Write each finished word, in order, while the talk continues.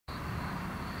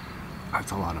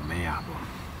That's a lot of mayapple.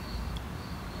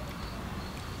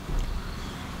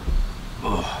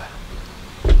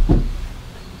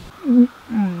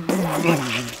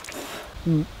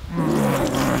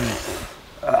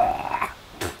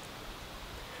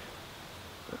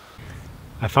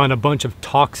 I found a bunch of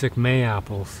toxic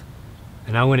mayapples,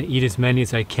 and I want to eat as many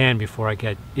as I can before I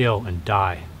get ill and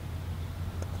die.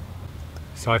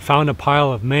 So I found a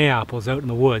pile of mayapples out in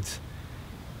the woods,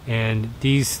 and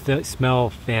these smell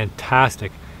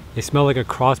fantastic. They smell like a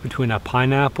cross between a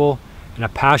pineapple and a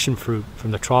passion fruit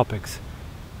from the tropics.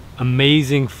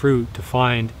 Amazing fruit to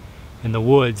find in the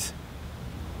woods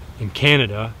in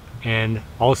Canada, and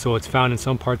also it's found in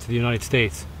some parts of the United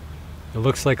States. It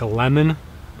looks like a lemon.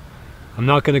 I'm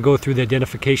not going to go through the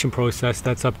identification process.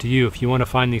 That's up to you. If you want to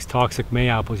find these toxic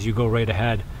mayapples, you go right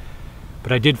ahead.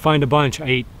 But I did find a bunch. I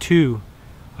ate 2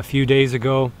 a few days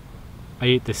ago. I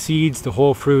ate the seeds, the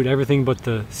whole fruit, everything but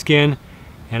the skin,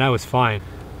 and I was fine.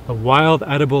 The wild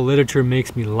edible literature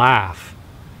makes me laugh.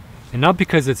 And not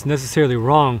because it's necessarily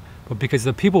wrong, but because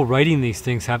the people writing these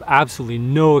things have absolutely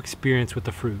no experience with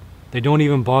the fruit. They don't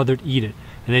even bother to eat it,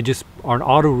 and they just are an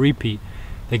auto repeat.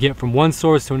 They get from one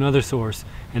source to another source,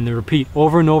 and they repeat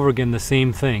over and over again the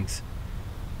same things.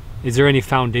 Is there any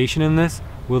foundation in this?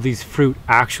 Will these fruit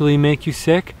actually make you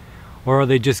sick, or are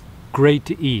they just great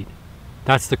to eat?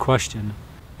 That's the question.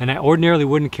 And I ordinarily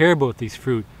wouldn't care about these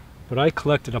fruit, but I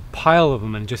collected a pile of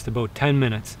them in just about 10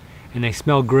 minutes, and they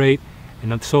smell great,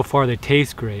 and so far they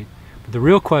taste great. But the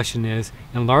real question is,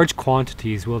 in large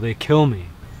quantities, will they kill me?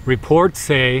 Reports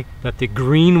say that the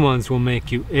green ones will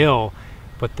make you ill,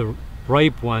 but the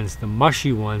ripe ones, the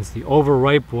mushy ones, the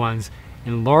overripe ones,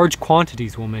 in large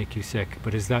quantities will make you sick.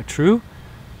 But is that true?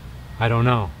 I don't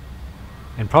know.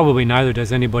 And probably neither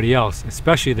does anybody else,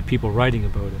 especially the people writing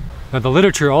about it. Now the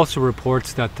literature also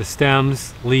reports that the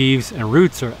stems, leaves, and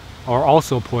roots are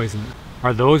also poisonous.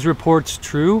 Are those reports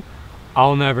true?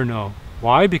 I'll never know.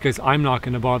 Why? Because I'm not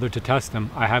going to bother to test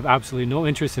them. I have absolutely no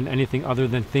interest in anything other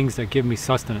than things that give me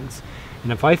sustenance.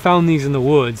 And if I found these in the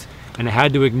woods and I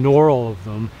had to ignore all of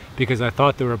them because I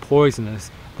thought they were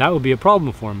poisonous, that would be a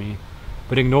problem for me.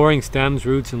 But ignoring stems,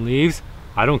 roots, and leaves,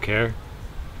 I don't care.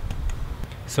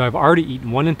 So I've already eaten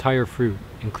 1 entire fruit,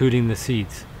 including the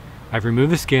seeds. I've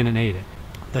removed the skin and ate it.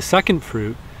 The second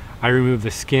fruit, I removed the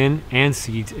skin and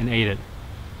seeds and ate it.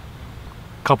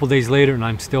 A couple days later and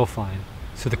I'm still fine.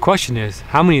 So the question is,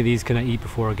 how many of these can I eat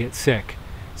before I get sick?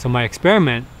 So my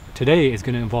experiment today is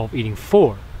going to involve eating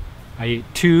 4. I ate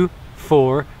 2,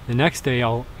 4. The next day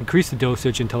I'll increase the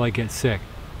dosage until I get sick.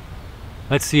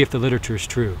 Let's see if the literature is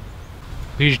true.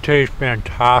 These taste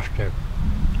fantastic,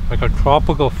 like a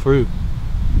tropical fruit.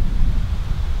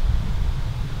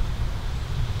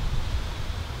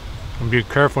 And be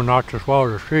careful not to swallow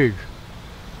the seeds.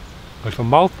 It's a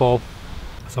mouthful,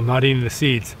 so I'm not eating the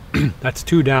seeds. That's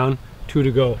 2 down, 2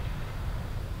 to go.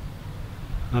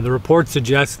 Now the report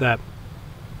suggests that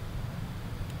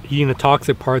eating the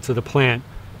toxic parts of the plant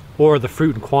or the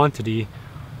fruit in quantity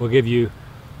will give you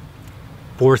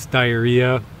forced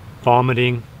diarrhea,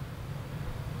 vomiting,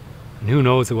 and who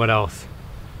knows what else.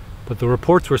 But the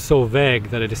reports were so vague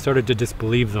that I just started to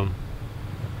disbelieve them.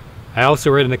 I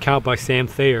also read an account by Sam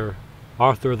Thayer,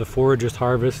 author of The Forager's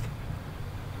Harvest,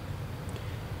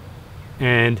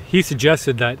 and he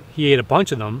suggested that he ate a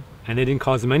bunch of them and they didn't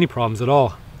cause him any problems at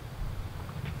all.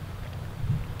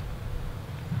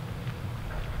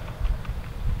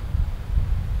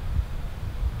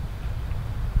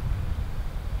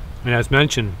 And as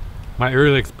mentioned, my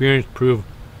early experience proved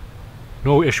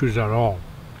no issues at all.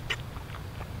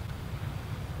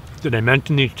 Did I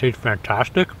mention these taste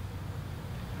fantastic?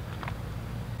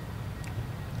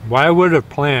 Why would a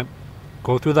plant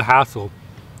go through the hassle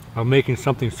of making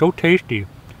something so tasty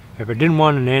if it didn't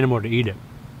want an animal to eat it?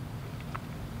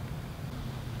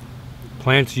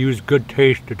 Plants use good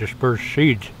taste to disperse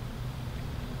seeds.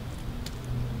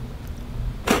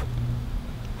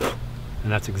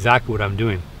 And that's exactly what I'm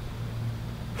doing.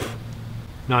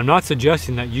 Now I'm not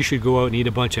suggesting that you should go out and eat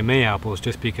a bunch of mayapples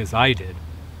just because I did,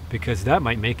 because that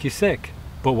might make you sick.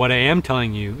 But what I am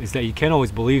telling you is that you can't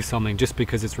always believe something just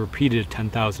because it's repeated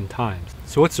 10,000 times.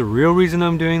 So what's the real reason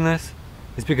I'm doing this?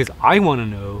 It's because I want to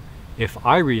know if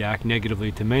I react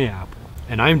negatively to mayapple.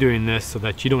 And I'm doing this so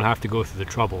that you don't have to go through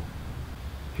the trouble.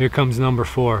 Here comes number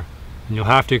 4, and you'll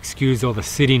have to excuse all the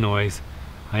city noise.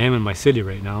 I am in my city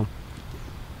right now.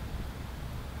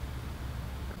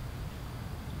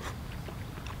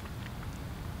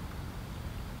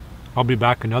 I'll be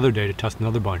back another day to test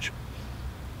another bunch.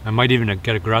 I might even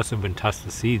get aggressive and test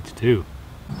the seeds too.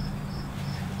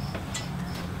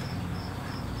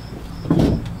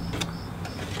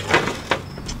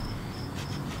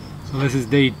 So this is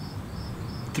day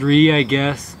 3, I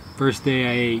guess. First day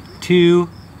I ate 2,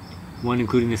 1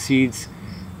 including the seeds.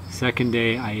 Second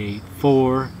day I ate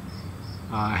 4.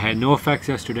 I had no effects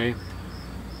yesterday.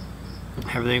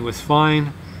 Everything was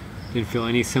fine. Didn't feel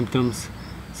any symptoms.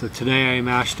 So today I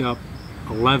mashed up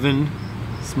 11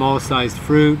 small sized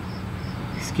fruit.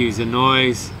 Excuse the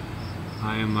noise.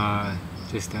 I am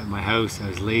just at my house. I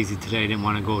was lazy today. I didn't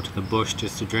want to go to the bush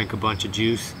just to drink a bunch of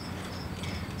juice.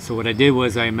 So what I did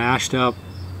was I mashed up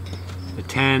the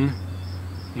 10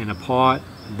 in a pot,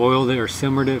 boiled it or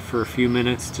simmered it for a few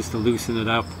minutes just to loosen it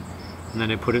up, and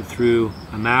then I put it through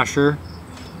a masher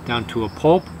down to a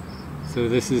pulp. So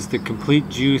this is the complete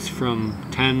juice from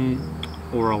 10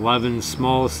 or 11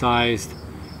 small sized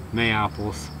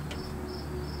Mayapples.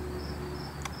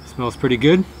 Smells pretty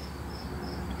good.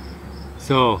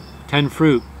 So 10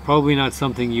 fruit, probably not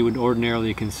something you would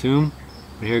ordinarily consume,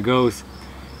 but here goes.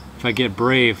 If I get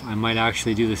brave, I might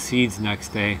actually do the seeds next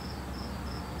day.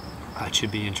 That should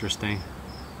be interesting.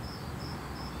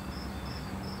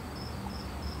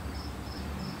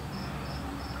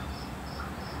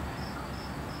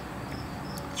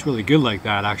 It's really good like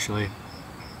that, actually.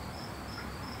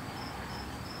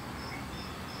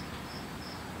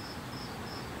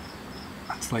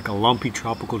 It's like a lumpy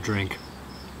tropical drink.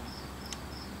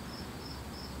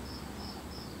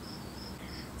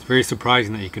 It's very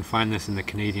surprising that you can find this in the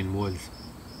Canadian woods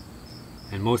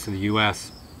and most of the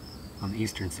US on the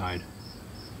eastern side.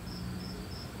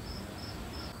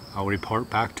 I'll report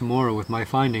back tomorrow with my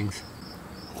findings.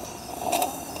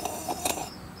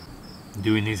 I'm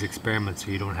doing these experiments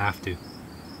so you don't have to.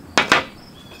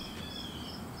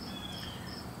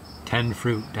 10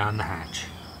 fruit down the hatch,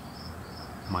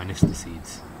 minus the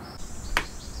seeds.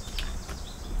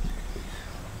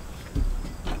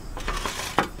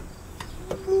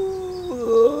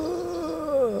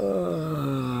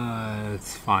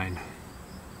 It's fine.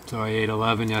 So I ate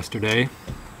 11 yesterday.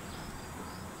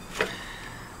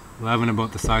 11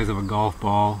 about the size of a golf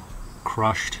ball,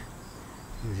 crushed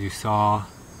as you saw,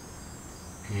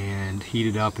 and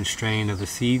heated up and strained of the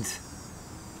seeds,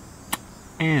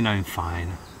 and I'm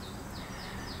fine.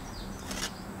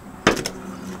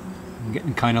 I'm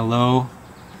getting kind of low.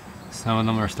 Some of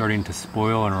them are starting to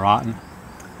spoil and rotten.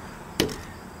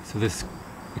 So this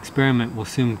experiment will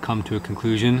soon come to a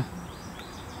conclusion.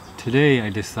 Today I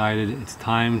decided it's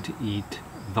time to eat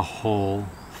the whole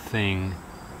thing,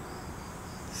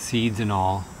 seeds and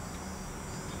all.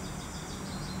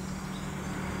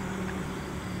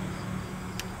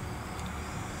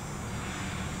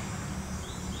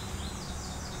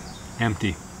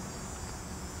 Empty.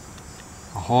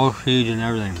 A whole seed and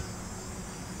everything.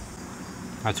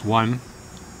 That's 1.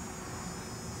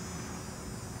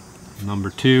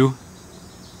 Number 2.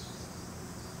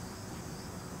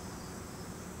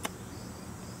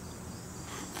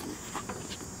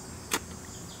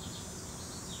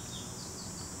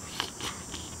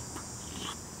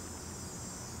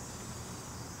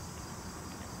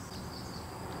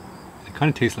 It kind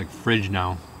of tastes like fridge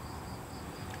now.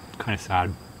 Kind of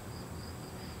sad.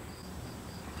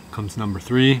 Comes number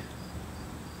 3.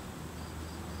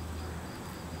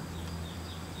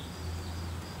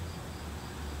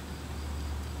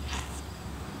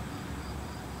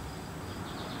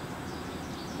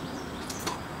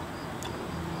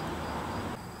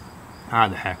 Ah,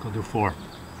 the heck, I'll do 4.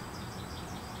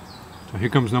 So here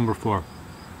comes number 4.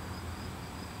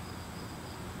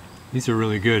 These are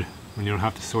really good when you don't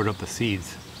have to sort out the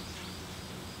seeds.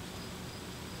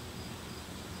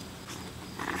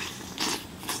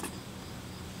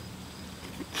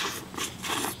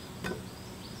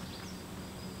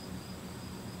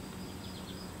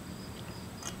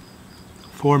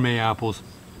 Four Mayapples,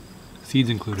 seeds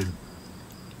included.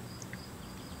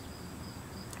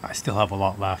 I still have a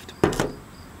lot left.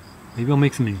 Maybe I'll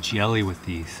make some jelly with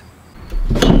these.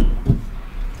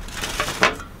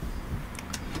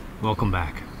 Welcome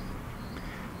back.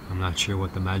 I'm not sure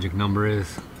what the magic number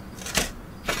is.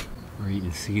 We're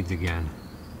eating seeds again.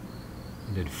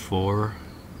 I did 4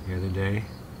 the other day.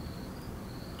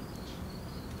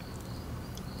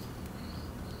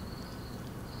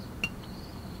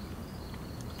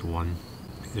 It's 1.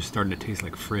 They're starting to taste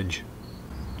like fridge.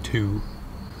 2.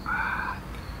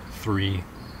 3.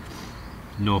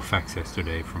 No effects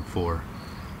yesterday from 4.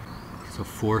 So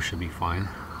 4 should be fine.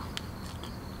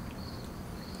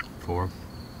 4.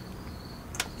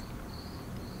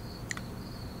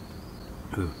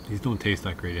 Ooh, these don't taste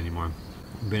that great anymore.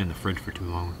 I've been in the fridge for too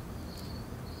long.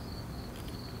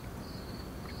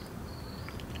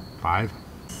 5,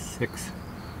 6,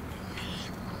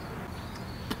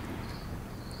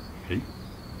 8,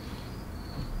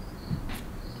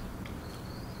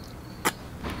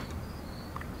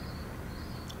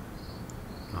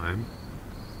 time.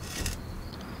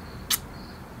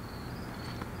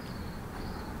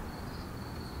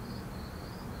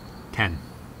 Ten.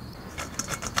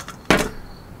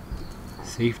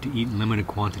 Safe to eat in limited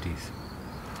quantities.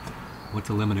 What's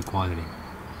a limited quantity?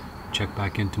 Check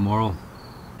back in tomorrow.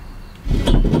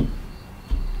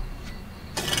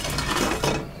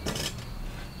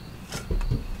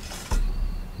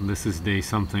 This is day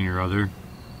something or other.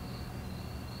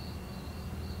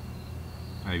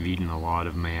 I've eaten a lot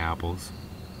of Mayapples.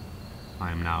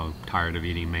 I am now tired of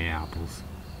eating Mayapples.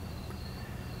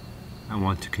 I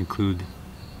want to conclude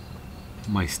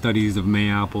my studies of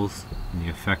Mayapples and the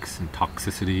effects and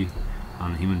toxicity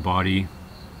on the human body.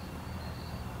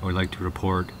 I would like to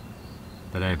report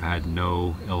that I've had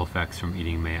no ill effects from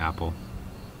eating Mayapple.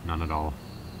 None at all.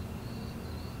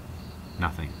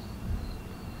 Nothing.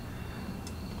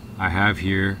 I have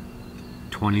here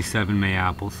 27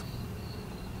 Mayapples.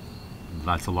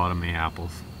 That's a lot of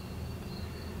Mayapples.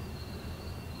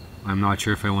 I'm not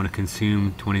sure if I want to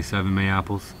consume 27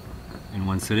 Mayapples in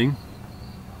one sitting.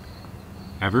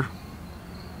 Ever.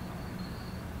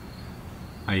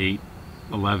 I ate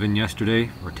 11 yesterday,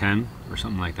 or 10, or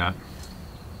something like that.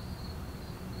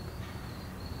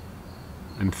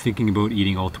 I'm thinking about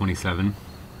eating all 27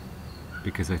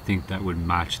 because I think that would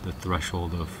match the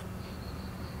threshold of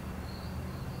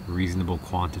reasonable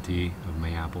quantity of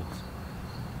Mayapples.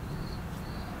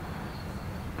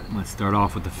 Let's start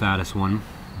off with the fattest one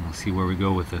and we'll see where we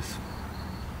go with this.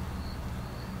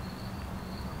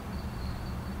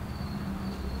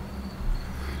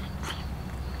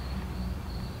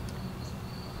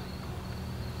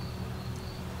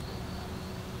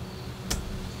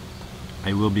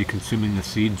 I will be consuming the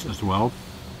seeds as well.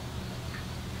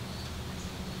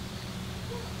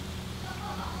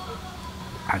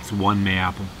 That's one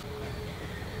Mayapple.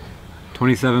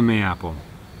 27 Mayapple.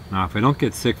 Now if I don't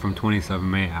get sick from 27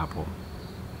 Mayapple,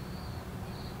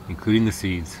 including the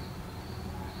seeds,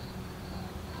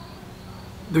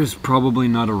 there's probably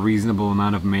not a reasonable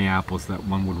amount of Mayapples that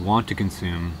one would want to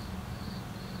consume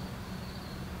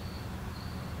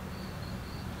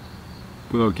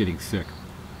without getting sick.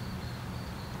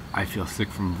 I feel sick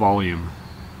from volume.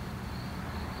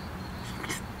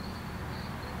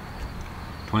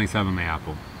 27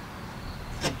 Mayapple.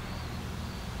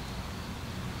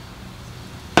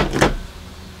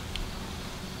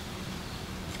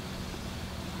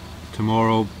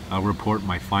 Tomorrow I'll report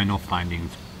my final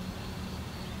findings.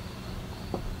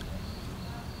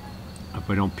 If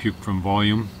I don't puke from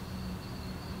volume,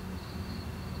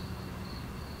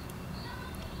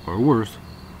 or worse.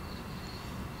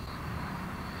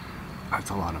 That's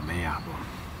a lot of Mayapple.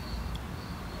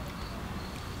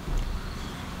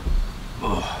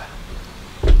 Ugh.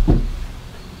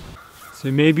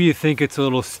 So maybe you think it's a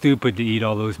little stupid to eat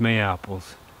all those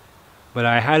Mayapples, but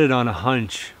I had it on a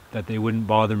hunch that they wouldn't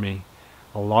bother me.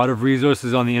 A lot of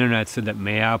resources on the internet said that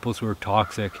Mayapples were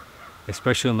toxic,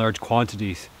 especially in large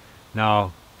quantities.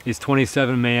 Now, is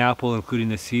 27 Mayapple, including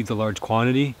the seeds, a large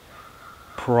quantity?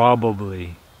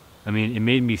 Probably. I mean, it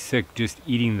made me sick just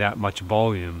eating that much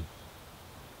volume.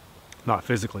 Not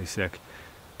physically sick,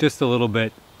 just a little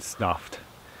bit stuffed.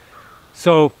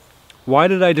 So, why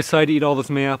did I decide to eat all this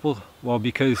Mayapples? Well,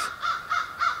 because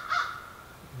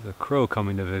there's a crow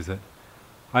coming to visit.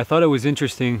 I thought it was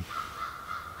interesting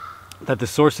that the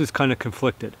sources kind of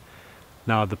conflicted.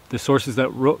 Now, the sources that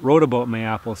wrote about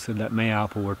Mayapple said that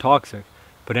Mayapple were toxic,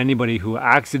 but anybody who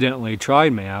accidentally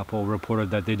tried Mayapple reported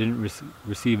that they didn't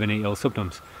receive any ill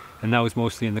symptoms, and that was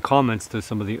mostly in the comments to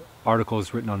some of the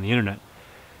articles written on the internet.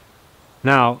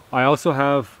 Now, I also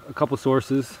have a couple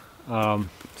sources.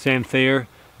 Sam Thayer,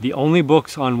 the only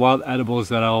books on wild edibles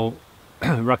that I'll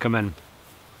recommend.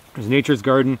 There's Nature's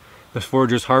Garden, The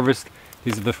Forager's Harvest.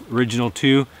 These are the original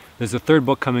two. There's a third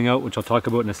book coming out, which I'll talk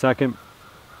about in a second.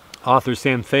 Author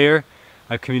Sam Thayer.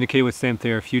 I've communicated with Sam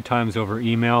Thayer a few times over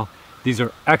email. These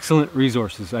are excellent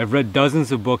resources. I've read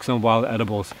dozens of books on wild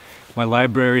edibles. My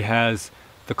library has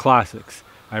the classics.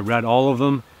 I read all of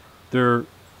them. They're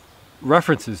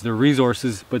references, they're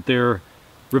resources, but they're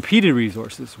repeated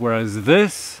resources. Whereas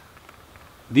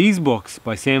these books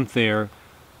by Sam Thayer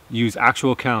use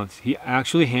actual accounts. He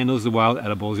actually handles the wild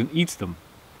edibles and eats them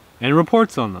and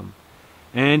reports on them.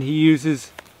 And he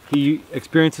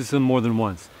experiences them more than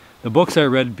once. The books I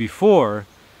read before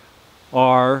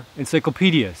are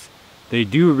encyclopedias. They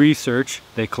do research,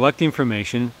 they collect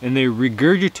information, and they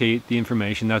regurgitate the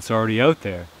information that's already out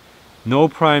there. No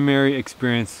primary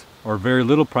experience, or very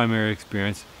little primary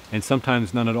experience, and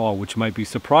sometimes none at all, which might be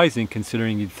surprising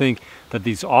considering you'd think that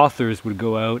these authors would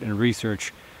go out and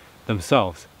research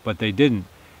themselves, but they didn't.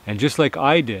 And just like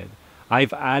I did,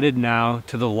 I've added now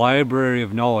to the library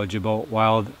of knowledge about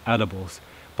wild edibles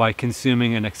by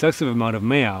consuming an excessive amount of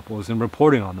Mayapples and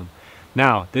reporting on them.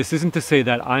 Now, this isn't to say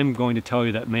that I'm going to tell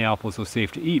you that Mayapples are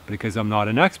safe to eat, because I'm not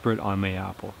an expert on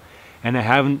Mayapple. And I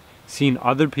haven't seen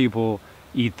other people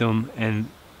eat them and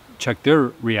check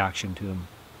their reaction to them.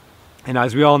 And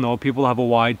as we all know, people have a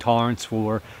wide tolerance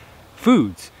for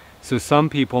foods. So some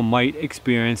people might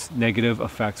experience negative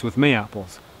effects with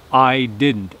Mayapples. I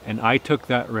didn't, and I took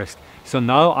that risk. So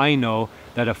now I know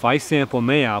that if I sample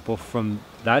Mayapple from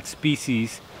that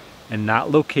species and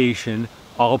that location,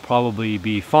 I'll probably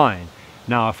be fine.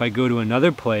 Now, if I go to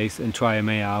another place and try a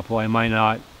Mayapple, I might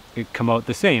not come out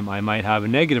the same. I might have a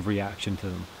negative reaction to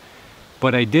them.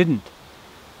 But I didn't.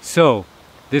 So,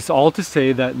 this all to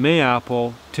say that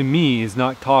Mayapple, to me, is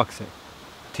not toxic.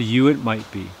 To you, it might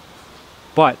be.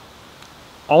 But,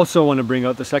 also want to bring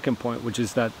out the second point, which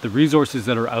is that the resources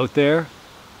that are out there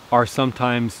are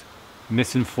sometimes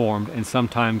misinformed and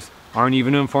sometimes aren't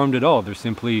even informed at all. They're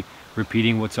simply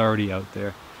repeating what's already out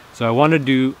there. So I want to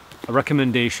do a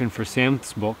recommendation for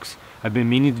Sam's books. I've been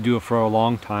meaning to do it for a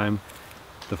long time.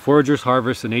 The Forager's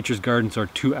Harvest and Nature's Gardens are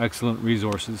two excellent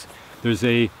resources. There's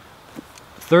a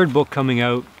third book coming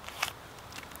out.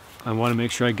 I want to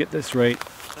make sure I get this right.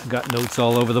 I've got notes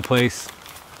all over the place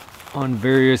on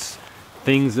various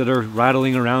things that are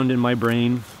rattling around in my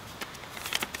brain.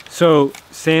 So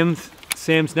Sam's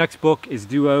next book is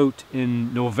due out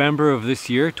in November of this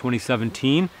year,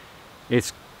 2017.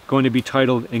 It's going to be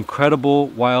titled Incredible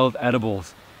Wild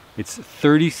Edibles. It's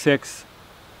 36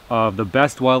 of the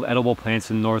best wild edible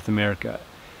plants in North America.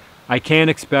 I can't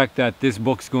expect that this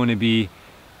book's going to be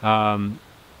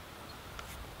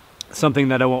something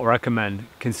that I won't recommend,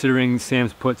 considering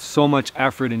Sam's put so much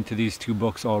effort into these two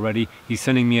books already. He's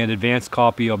sending me an advanced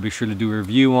copy. I'll be sure to do a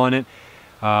review on it.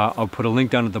 I'll put a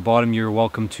link down at the bottom. You're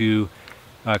welcome to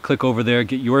click over there,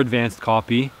 get your advanced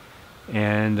copy,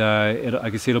 and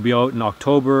like I say, it'll be out in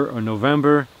October or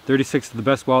November. 36 of the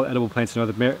best wild edible plants in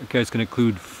North America. It's going to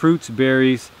include fruits,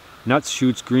 berries, nuts,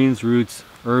 shoots, greens, roots,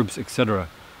 herbs, etc.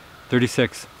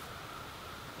 36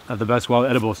 of the best wild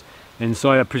edibles. And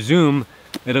so I presume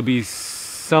it'll be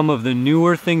some of the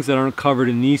newer things that aren't covered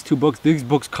in these two books. These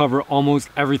books cover almost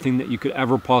everything that you could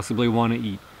ever possibly want to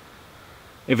eat.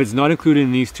 If it's not included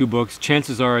in these two books,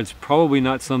 chances are it's probably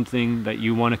not something that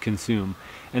you want to consume.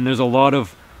 And there's a lot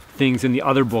of things in the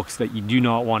other books that you do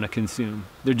not want to consume.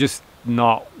 They're just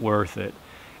not worth it.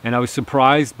 And I was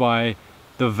surprised by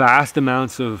the vast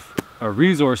amounts of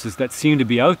resources that seem to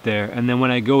be out there. And then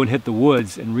when I go and hit the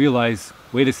woods and realize,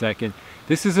 wait a second,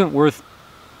 this isn't worth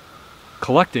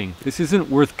collecting. This isn't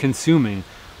worth consuming.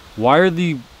 Why are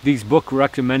these books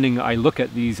recommending I look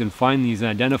at these and find these and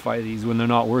identify these when they're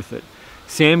not worth it?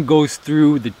 Sam goes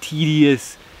through the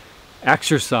tedious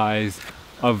exercise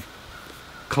of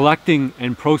collecting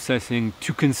and processing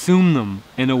to consume them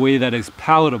in a way that is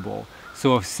palatable.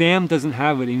 So if Sam doesn't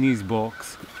have it in these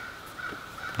books,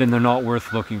 then they're not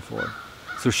worth looking for.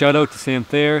 So shout out to Sam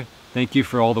Thayer. Thank you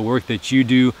for all the work that you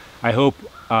do. I hope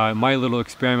my little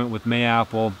experiment with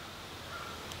Mayapple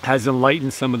has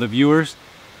enlightened some of the viewers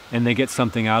and they get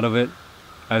something out of it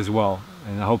as well.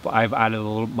 And I hope I've added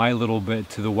my little bit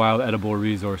to the wild edible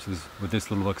resources with this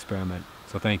little experiment.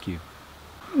 So thank you.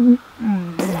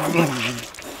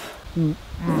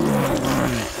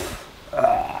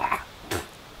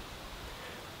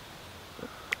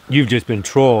 You've just been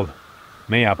trolled.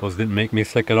 Mayapples didn't make me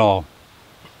sick at all.